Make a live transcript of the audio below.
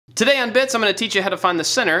Today on Bits, I'm going to teach you how to find the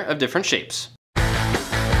center of different shapes.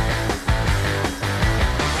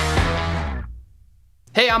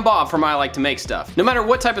 Hey, I'm Bob from ILikeToMakeStuff. No matter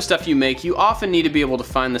what type of stuff you make, you often need to be able to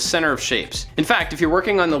find the center of shapes. In fact, if you're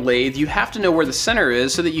working on the lathe, you have to know where the center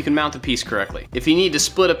is so that you can mount the piece correctly. If you need to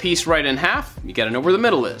split a piece right in half, you gotta know where the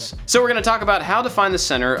middle is. So we're gonna talk about how to find the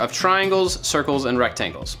center of triangles, circles, and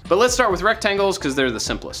rectangles. But let's start with rectangles because they're the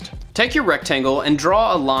simplest. Take your rectangle and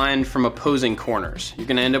draw a line from opposing corners. You're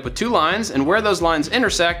gonna end up with two lines, and where those lines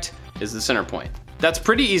intersect is the center point. That's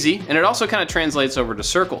pretty easy, and it also kind of translates over to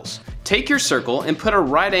circles. Take your circle and put a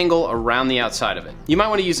right angle around the outside of it. You might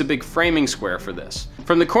want to use a big framing square for this.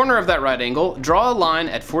 From the corner of that right angle, draw a line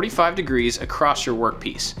at 45 degrees across your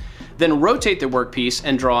workpiece. Then rotate the workpiece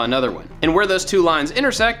and draw another one. And where those two lines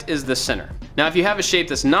intersect is the center. Now if you have a shape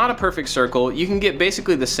that's not a perfect circle, you can get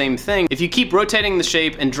basically the same thing. If you keep rotating the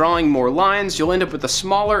shape and drawing more lines, you'll end up with a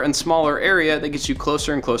smaller and smaller area that gets you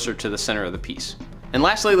closer and closer to the center of the piece. And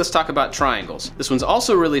lastly, let's talk about triangles. This one's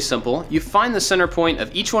also really simple. You find the center point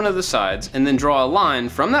of each one of the sides and then draw a line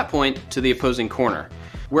from that point to the opposing corner.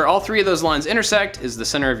 Where all three of those lines intersect is the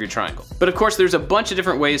center of your triangle. But of course, there's a bunch of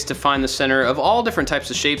different ways to find the center of all different types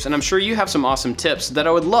of shapes, and I'm sure you have some awesome tips that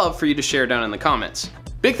I would love for you to share down in the comments.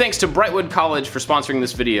 Big thanks to Brightwood College for sponsoring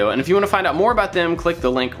this video, and if you want to find out more about them, click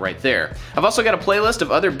the link right there. I've also got a playlist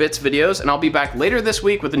of other Bits videos, and I'll be back later this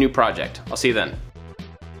week with a new project. I'll see you then.